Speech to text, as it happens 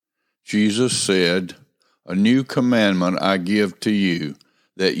Jesus said, "A new commandment I give to you,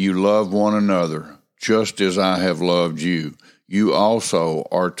 that you love one another, just as I have loved you. You also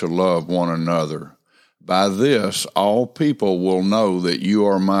are to love one another. By this, all people will know that you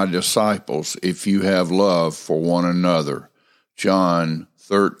are my disciples if you have love for one another." John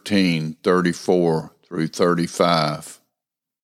 13:34 through 35.